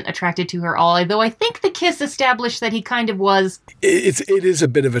he wasn't attracted to her all? Although I think the kiss established that he kind of was. It is a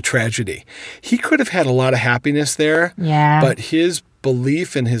bit of a tragedy. He could have had a lot of happiness there. Yeah. But his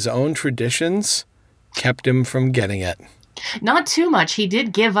belief in his own traditions kept him from getting it. Not too much. He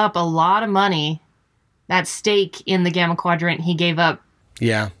did give up a lot of money. That stake in the Gamma Quadrant he gave up.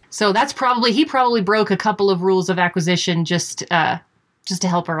 Yeah. So he probably broke a couple of rules of acquisition just to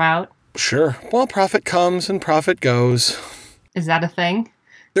help her out. Sure. Well, profit comes and profit goes. Is that a thing?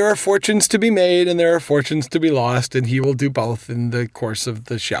 There are fortunes to be made and there are fortunes to be lost, and he will do both in the course of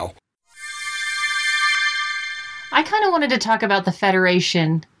the show. I kind of wanted to talk about the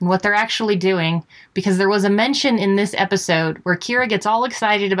Federation and what they're actually doing, because there was a mention in this episode where Kira gets all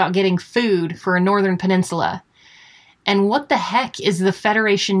excited about getting food for a Northern Peninsula. And what the heck is the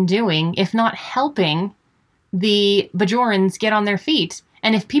Federation doing if not helping the Bajorans get on their feet?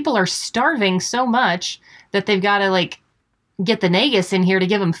 And if people are starving so much that they've got to get the Nagus in here to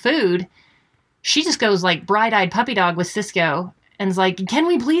give them food, she just goes bright-eyed puppy dog with Sisko and is like, can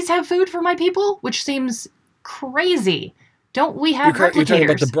we please have food for my people? Which seems crazy. Don't we have replicators? You're talking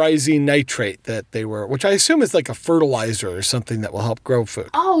about the brizene nitrate that they were, which I assume is like a fertilizer or something that will help grow food.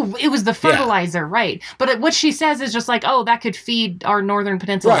 Oh, it was the fertilizer, right. But what she says is just that could feed our Northern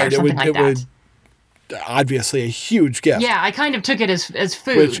Peninsula or something like that. Obviously a huge gift. Yeah, I kind of took it as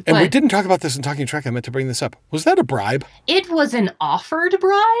food. And we didn't talk about this in Talking Trek. I meant to bring this up. Was that a bribe? It was an offered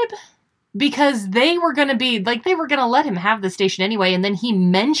bribe because they were going to let him have the station anyway, and then he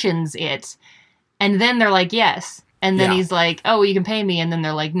mentions it, and then they're like, yes. And then he's like, oh, you can pay me, and then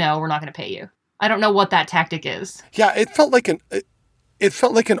they're like, no, we're not going to pay you. I don't know what that tactic is. Yeah, it felt like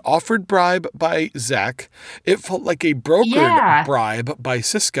an offered bribe by Zach. It felt like a brokered bribe by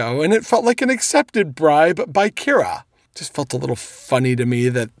Sisko. And it felt like an accepted bribe by Kira. Just felt a little funny to me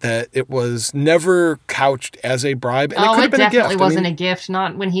that it was never couched as a bribe. And it could have been a gift. Definitely wasn't a gift.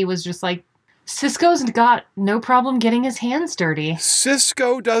 Not when he was just like, Sisko's got no problem getting his hands dirty.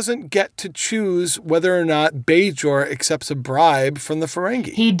 Sisko doesn't get to choose whether or not Bajor accepts a bribe from the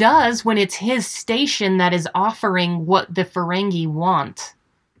Ferengi. He does when it's his station that is offering what the Ferengi want.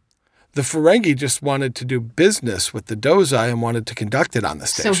 The Ferengi just wanted to do business with the Dozai and wanted to conduct it on the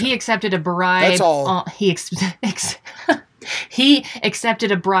station. So he accepted a bribe. That's all. He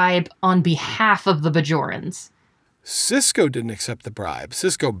accepted a bribe on behalf of the Bajorans. Sisko didn't accept the bribe.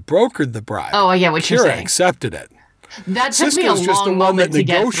 Sisko brokered the bribe. Oh, I get what you're saying. Kira accepted it. That took me a long moment to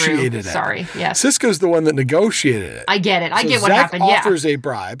get through. Sorry, yes. Sisko's the one that negotiated it. I get it. I get what Zach happened, offers a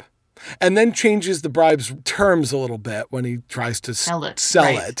bribe and then changes the bribe's terms a little bit when he tries to sell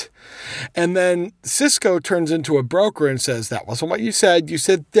it. And then Sisko turns into a broker and says, that wasn't what you said. You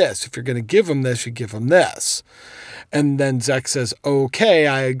said this. If you're going to give him this, you give him this. And then Zach says, okay,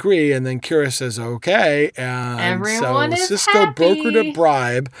 I agree. And then Kira says, okay. And everyone is Sisko happy. brokered a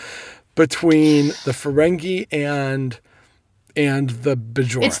bribe between the Ferengi and the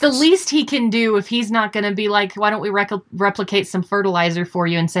Bajorans. It's the least he can do if he's not going to be like, why don't we replicate some fertilizer for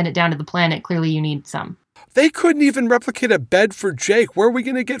you and send it down to the planet? Clearly you need some. They couldn't even replicate a bed for Jake. Where are we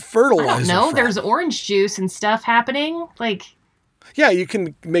going to get fertilizer I don't know. from? There's orange juice and stuff happening. Yeah, you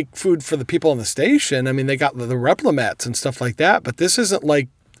can make food for the people on the station. I mean, they got the Replimats and stuff like that, but this isn't like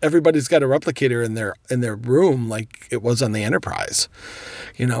everybody's got a replicator in their room like it was on the Enterprise.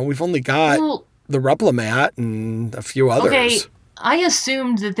 We've only got the Replimat and a few others. Okay, I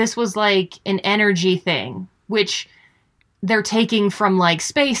assumed that this was like an energy thing, which they're taking from like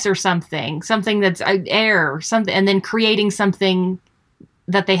space or something that's air or something, and then creating something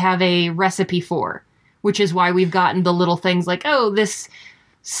that they have a recipe for, which is why we've gotten the little things like, oh, this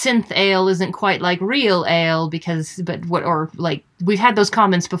synth ale isn't quite like real ale we've had those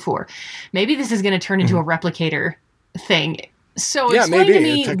comments before. Maybe this is going to turn into a replicator thing. So explain to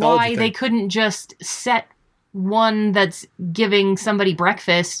me why they couldn't just set one that's giving somebody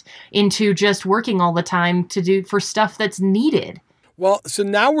breakfast into just working all the time to do for stuff that's needed. Well, so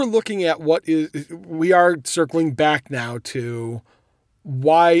now we're looking at we are circling back now to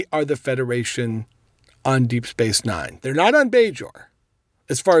why are the Federation on Deep Space Nine? They're not on Bajor,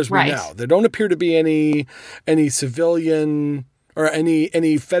 as far as we know. There don't appear to be any civilian or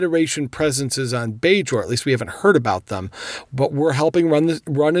any Federation presences on Bajor. At least we haven't heard about them. But we're helping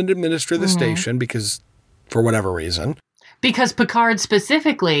run and administer the station because, for whatever reason. Because Picard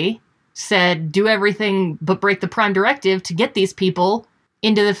specifically said, do everything but break the Prime Directive to get these people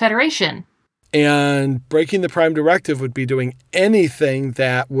into the Federation. And breaking the Prime Directive would be doing anything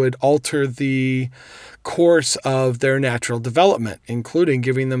that would alter the course of their natural development, including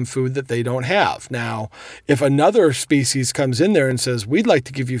giving them food that they don't have. Now, if another species comes in there and says, we'd like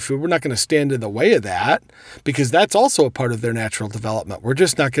to give you food, we're not going to stand in the way of that, because that's also a part of their natural development. We're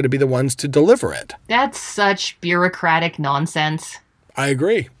just not going to be the ones to deliver it. That's such bureaucratic nonsense. I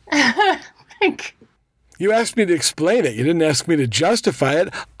agree. You asked me to explain it. You didn't ask me to justify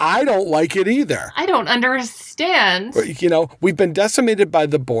it. I don't like it either. I don't understand. You know, we've been decimated by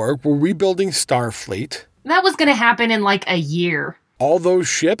the Borg. We're rebuilding Starfleet. That was going to happen in like a year. All those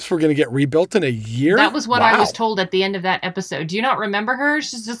ships were going to get rebuilt in a year? That was what I was told at the end of that episode. Do you not remember her?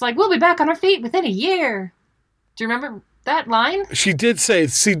 She's just like, we'll be back on our feet within a year. Do you remember that line? She did say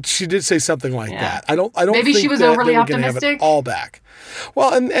something like that. I don't Maybe think she was that overly they were gonna optimistic. have it all back.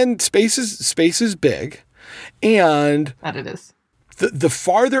 Well, and space is big. And that it is. The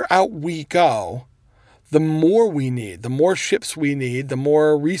farther out we go, the more we need, the more ships we need, the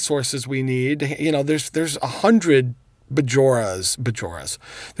more resources we need. You know, there's 100 Bajoras.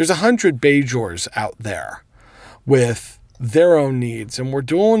 There's 100 Bajors out there with their own needs, and we're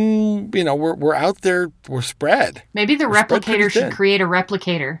doing, you know, we're out there, we're spread. Maybe the replicator should create a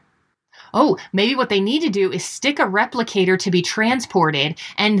replicator. Oh, maybe what they need to do is stick a replicator to be transported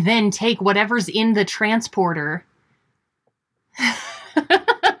and then take whatever's in the transporter.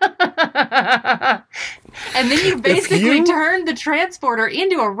 And then you basically turn the transporter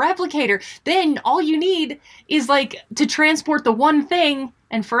into a replicator. Then all you need is like to transport the one thing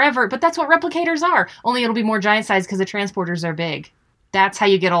and forever. But that's what replicators are. Only it'll be more giant size because the transporters are big. That's how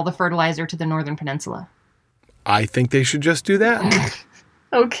you get all the fertilizer to the Northern Peninsula. I think they should just do that.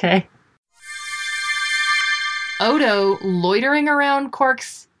 Okay. Odo loitering around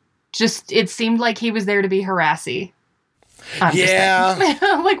Quark's, it seemed like he was there to be harassy.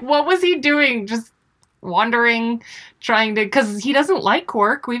 Yeah. Like, what was he doing? Just wandering, because he doesn't like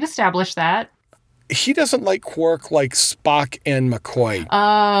Quark. We've established that. He doesn't like Quark like Spock and McCoy.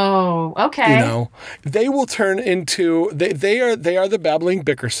 Oh, okay. You know, they will turn into, they are the babbling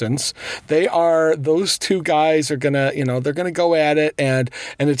Bickersons. Those two guys are gonna, you know, they're gonna go at it, and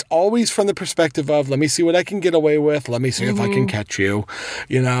it's always from the perspective of, let me see what I can get away with. Let me see if I can catch you,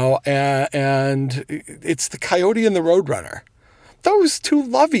 you know, and it's the Coyote and the Roadrunner. Those two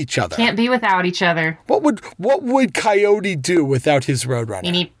love each other. Can't be without each other. What would Coyote do without his Roadrunner?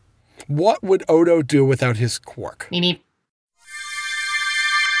 Meep. What would Odo do without his Quark? Meep.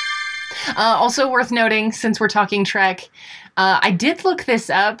 Also worth noting, since we're talking Trek, I did look this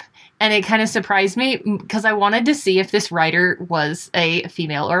up, and it kind of surprised me because I wanted to see if this writer was a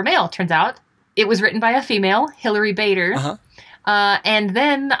female or a male. Turns out it was written by a female, Hilary Bader. Uh-huh. And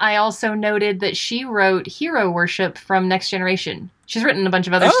then I also noted that she wrote Hero Worship from Next Generation. She's written a bunch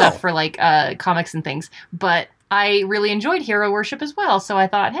of other stuff for like comics and things, but I really enjoyed Hero Worship as well, so I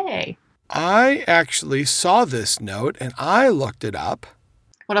thought, hey. I actually saw this note, and I looked it up.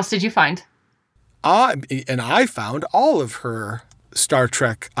 What else did you find? And I found all of her Star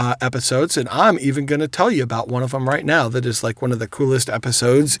Trek episodes, and I'm even going to tell you about one of them right now that is like one of the coolest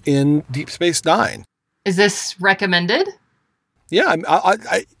episodes in Deep Space Nine. Is this recommended? Yeah,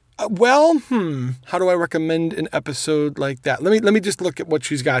 how do I recommend an episode like that? Let me just look at what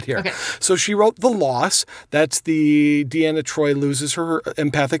she's got here. Okay. So she wrote The Loss. That's the Deanna Troi loses her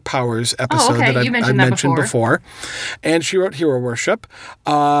empathic powers episode that I mentioned before. And she wrote Hero Worship.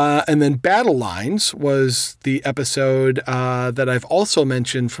 And then Battle Lines was the episode that I've also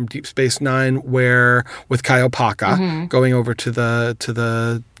mentioned from Deep Space Nine, where with Kaiopaka going over to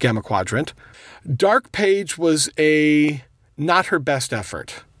the Gamma Quadrant. Dark Page was not her best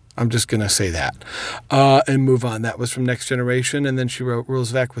effort. I'm just going to say that and move on. That was from Next Generation. And then she wrote Rules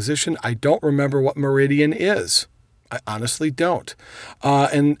of Acquisition. I don't remember what Meridian is. I honestly don't.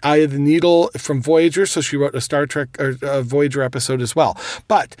 And Eye of the Needle from Voyager. So she wrote a Star Trek or a Voyager episode as well.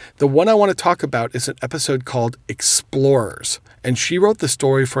 But the one I want to talk about is an episode called Explorers. And she wrote the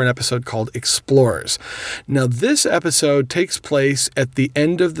story for an episode called Explorers. Now, this episode takes place at the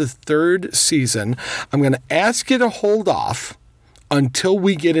end of the 3rd season. I'm going to ask you to hold off until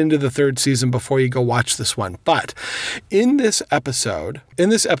we get into the 3rd season before you go watch this one. But in this episode,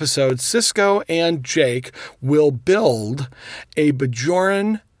 Sisko and Jake will build a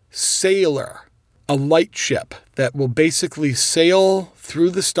Bajoran sailor, a light ship that will basically sail through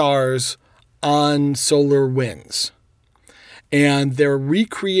the stars on solar winds. And they're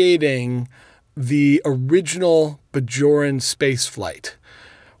recreating the original Bajoran space flight,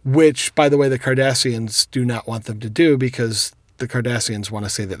 which, by the way, the Cardassians do not want them to do because the Cardassians want to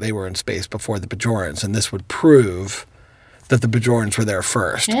say that they were in space before the Bajorans, and this would prove that the Bajorans were there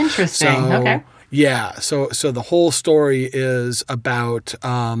first. Interesting. Okay. Yeah. So the whole story is about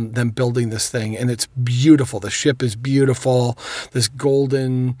them building this thing, and it's beautiful. The ship is beautiful. This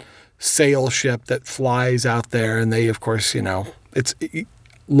golden sail ship that flies out there, and they, of course, it's a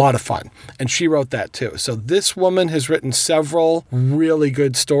lot of fun. And she wrote that too. So this woman has written several really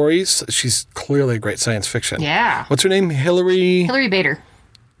good stories. She's clearly a great science fiction. Yeah. What's her name? Hilary Bader.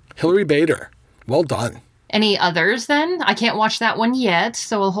 Hilary Bader. Well done. Any others then? I can't watch that one yet,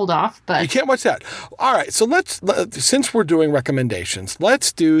 so we'll hold off. But you can't watch that. All right. So since we're doing recommendations,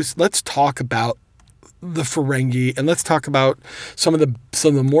 let's talk about the Ferengi, and let's talk about some of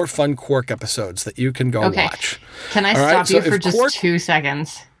the more fun Quark episodes that you can go watch. Can I stop you for just 2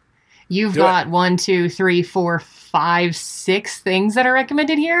 seconds? You've got 1, 2, 3, 4, 5, 6 things that are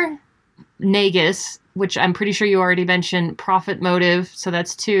recommended here. Nagus, which I'm pretty sure you already mentioned. Profit Motive, so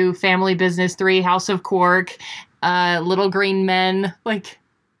that's 2. Family Business, 3. House of Quark. Little Green Men,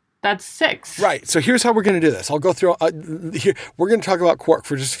 that's 6. Right. So here's how we're going to do this. I'll go through. We're going to talk about Quark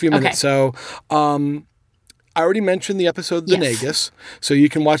for just a few minutes. Okay. So, I already mentioned the episode The Nagus, so you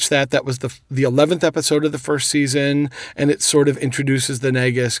can watch that. That was the 11th episode of the 1st season, and it sort of introduces the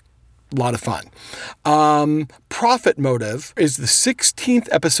Nagus. A lot of fun. Profit Motive is the 16th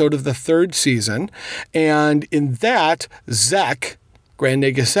episode of the 3rd season, and in that, Zek, Grand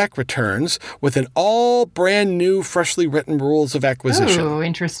Nagus Zek, returns with an all brand new, freshly written Rules of Acquisition. Ooh,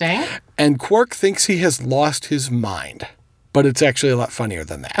 interesting. And Quark thinks he has lost his mind, but it's actually a lot funnier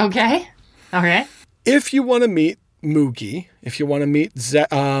than that. Okay. If you want to meet Moogie, if you want to meet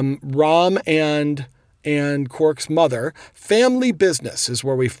Rom and Quark's mother, Family Business is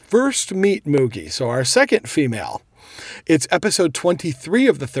where we first meet Moogie. So our second female. It's episode 23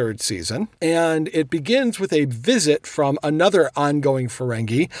 of the 3rd season, and it begins with a visit from another ongoing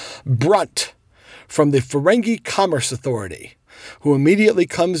Ferengi, Brunt, from the Ferengi Commerce Authority, who immediately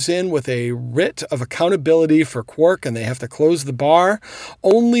comes in with a writ of accountability for Quark, and they have to close the bar,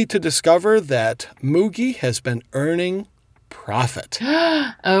 only to discover that Moogie has been earning profit.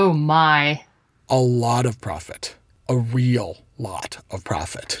 Oh, my. A lot of profit. A real lot of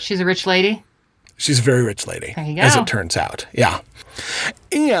profit. She's a rich lady? She's a very rich lady, there you go. As it turns out. Yeah.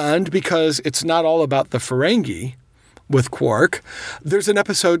 And because it's not all about the Ferengi with Quark, there's an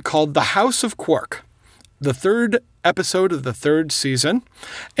episode called The House of Quark, the 3rd episode of the 3rd season.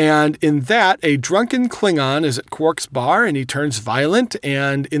 And in that, a drunken Klingon is at Quark's bar, and he turns violent.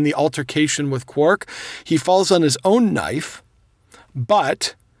 And in the altercation with Quark, he falls on his own knife.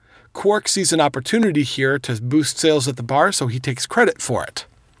 But Quark sees an opportunity here to boost sales at the bar, so he takes credit for it.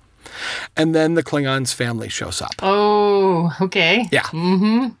 And then the Klingon's family shows up. Oh, okay. Yeah.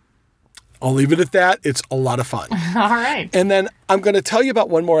 Mm-hmm. I'll leave it at that. It's a lot of fun. All right. And then I'm going to tell you about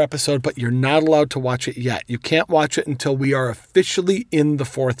one more episode, but you're not allowed to watch it yet. You can't watch it until we are officially in the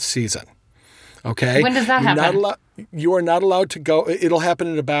 4th season. Okay? When does that happen? You are not allowed to go. It'll happen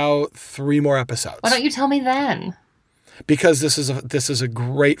in about 3 more episodes. Why don't you tell me then? Because this is a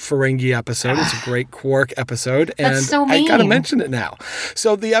great Ferengi episode. It's a great Quark episode. And that's so mean. I got to mention it now.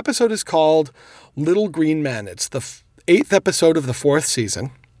 So the episode is called Little Green Men. It's the 8th episode of the 4th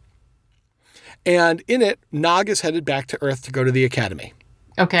season. And in it, Nog is headed back to Earth to go to the Academy.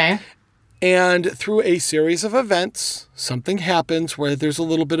 Okay. And through a series of events, something happens where there's a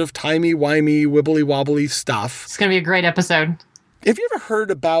little bit of timey-wimey, wibbly-wobbly stuff. It's going to be a great episode. Have you ever heard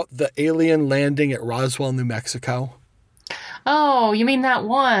about the alien landing at Roswell, New Mexico? Oh, you mean that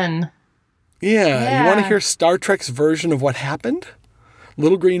one? Yeah. You want to hear Star Trek's version of what happened?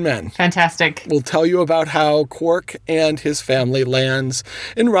 Little Green Men. Fantastic. We'll tell you about how Quark and his family lands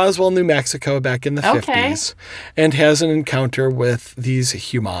in Roswell, New Mexico back in the 50s and has an encounter with these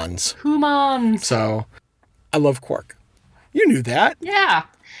humans. Humans. So, I love Quark. You knew that. Yeah.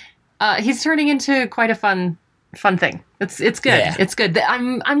 He's turning into quite a fun thing. It's good. Yeah. It's good.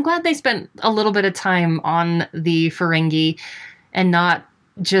 I'm glad they spent a little bit of time on the Ferengi and not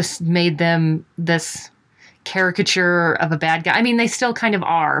just made them this caricature of a bad guy. I mean, they still kind of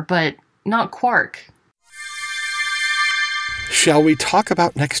are, but not Quark. Shall we talk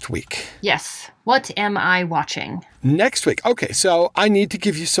about next week? Yes. What am I watching? Next week. Okay, so I need to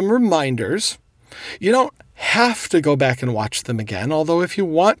give you some reminders. You don't have to go back and watch them again, although if you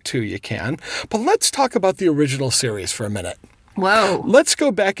want to, you can. But let's talk about the original series for a minute. Whoa. Let's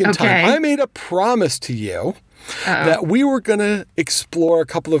go back in time. Okay. I made a promise to you that we were going to explore a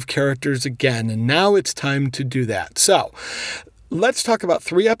couple of characters again, and now it's time to do that. So, let's talk about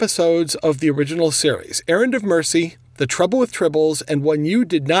 3 episodes of the original series. Errand of Mercy, The Trouble with Tribbles, and one you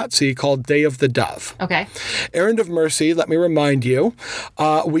did not see called Day of the Dove. Okay. Errand of Mercy, let me remind you,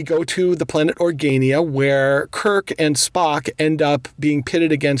 we go to the planet Organia where Kirk and Spock end up being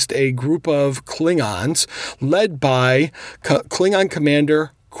pitted against a group of Klingons led by Klingon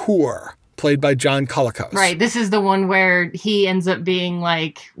Commander Kur, played by John Colicos. Right. This is the one where he ends up being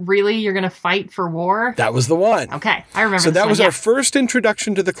like, really? You're going to fight for war? That was the one. Okay. I remember So this that one, was yeah. our first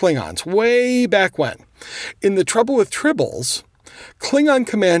introduction to the Klingons, way back when. In The Trouble with Tribbles, Klingon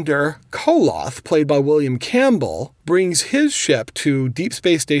Commander Koloth, played by William Campbell, brings his ship to Deep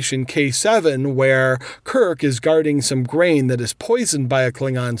Space Station K7, where Kirk is guarding some grain that is poisoned by a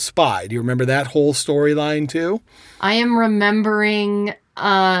Klingon spy. Do you remember that whole storyline too? I am remembering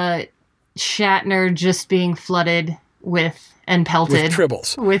Shatner just being flooded with and pelted. With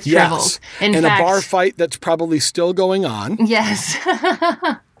Tribbles. With Yes. Tribbles. In and fact, a bar fight that's probably still going on. Yes.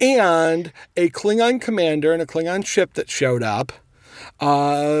 And a Klingon commander and a Klingon ship that showed up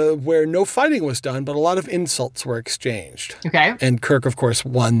where no fighting was done, but a lot of insults were exchanged. Okay. And Kirk, of course,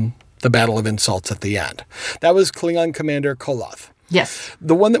 won the Battle of Insults at the end. That was Klingon Commander Koloth. Yes.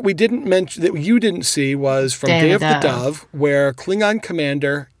 The one that we didn't mention, that you didn't see, was from Day of the Dove, where Klingon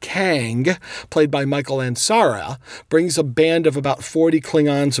Commander Kang, played by Michael Ansara, brings a band of about 40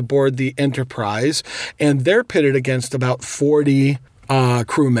 Klingons aboard the Enterprise, and they're pitted against about 40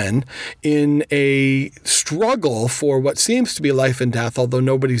 crewmen in a struggle for what seems to be life and death, although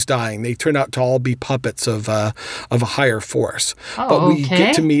nobody's dying. They turn out to all be puppets of a higher force. Oh, but we okay.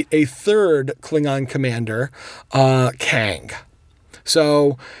 get to meet a third Klingon commander, Kang.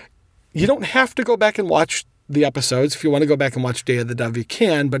 So you don't have to go back and watch the episodes. If you want to go back and watch Day of the Dove, you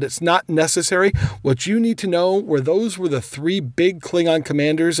can, but it's not necessary. What you need to know were those were the 3 big Klingon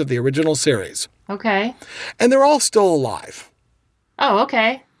commanders of the original series. Okay. And they're all still alive. Oh,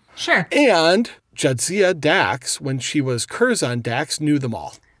 okay. Sure. And Jadzia Dax, when she was Curzon Dax, knew them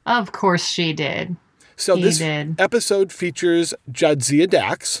all. Of course she did. So He this did. episode features Jadzia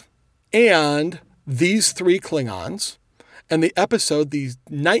Dax and these 3 Klingons. And the episode, the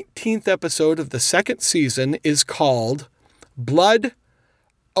 19th episode of the second season, is called Blood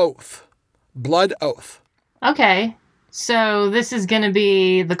Oath. Blood Oath. Okay. So this is going to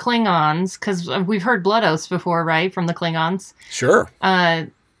be the Klingons, because we've heard blood oaths before, right? From the Klingons. Sure.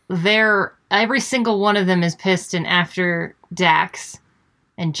 Every single one of them is pissed and after Dax.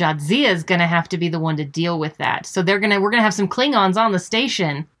 And Jadzia is going to have to be the one to deal with that. So we're going to have some Klingons on the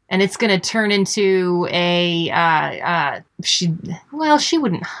station. And it's going to turn into she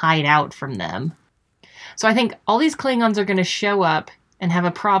wouldn't hide out from them. So I think all these Klingons are going to show up and have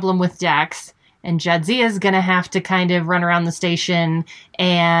a problem with Dax. And Jadzia is going to have to kind of run around the station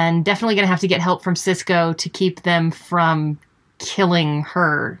and definitely going to have to get help from Sisko to keep them from killing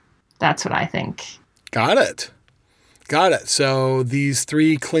her. That's what I think. Got it. So these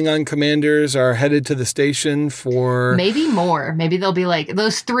 3 Klingon commanders are headed to the station for... Maybe more. Maybe they'll be like,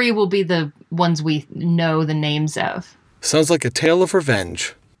 those 3 will be the ones we know the names of. Sounds like a tale of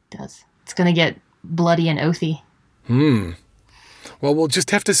revenge. It does. It's going to get bloody and oathy. Well, we'll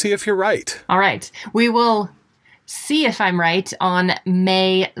just have to see if you're right. All right. We will see if I'm right on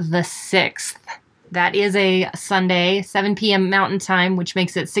May the 6th. That is a Sunday, 7 p.m. Mountain Time, which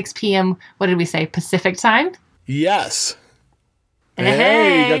makes it 6 p.m., what did we say, Pacific Time? Yes.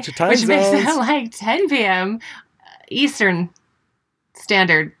 Hey, you got your time which zones. makes it like 10 p.m. Eastern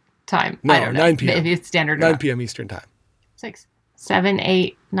Standard Time. No, I don't know. 9 p.m. Maybe it's standard. 9 p.m. Eastern Time. 6, 7,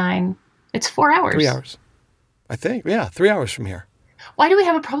 8, 9. It's 4 hours. 3 hours. I think. Yeah, 3 hours from here. Why do we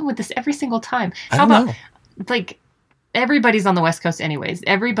have a problem with this every single time? I don't know. Like, everybody's on the West Coast anyways.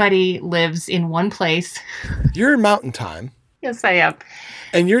 Everybody lives in one place. You're in Mountain Time. Yes, I am.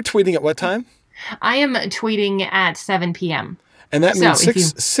 And you're tweeting at what time? I am tweeting at 7 p.m. And that means So, if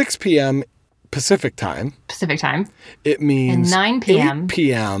 6 p.m. Pacific time. Pacific time. It means And 9 p.m. 8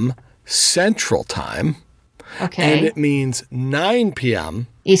 p.m. Central time. Okay. And it means 9 p.m.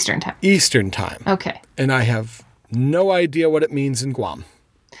 Eastern time. Eastern time. Okay. And I have no idea what it means in Guam.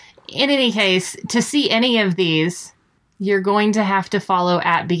 In any case, to see any of these, you're going to have to follow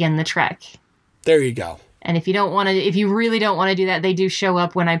at Begin the Trek. There you go. And if you really don't want to do that, they do show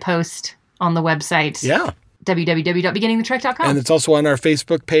up when I post on the website. Yeah. www.beginningthetrek.com. And it's also on our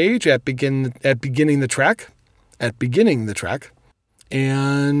Facebook page at Beginning the Trek. And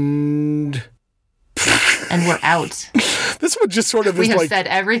we're out. this one just sort of We is have like, said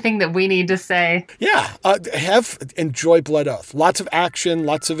everything that we need to say. yeah, enjoy Blood Oath. Lots of action,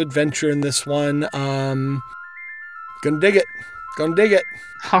 lots of adventure in this one. Gonna dig it.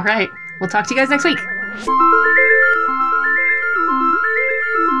 All right. We'll talk to you guys next week.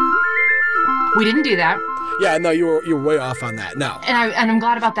 We didn't do that. Yeah, no, you were way off on that. No. And I'm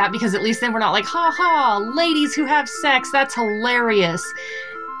glad about that, because at least then we're not like, ha ha, ladies who have sex, that's hilarious.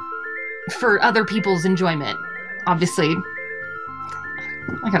 For other people's enjoyment. Obviously.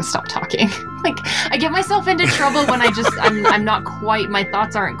 I gotta stop talking. Like, I get myself into trouble when I'm not quite, my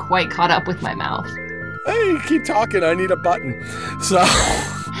thoughts aren't quite caught up with my mouth. Hey, keep talking. I need a button. So.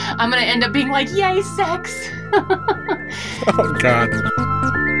 I'm gonna end up being like, yay, sex. Oh, God.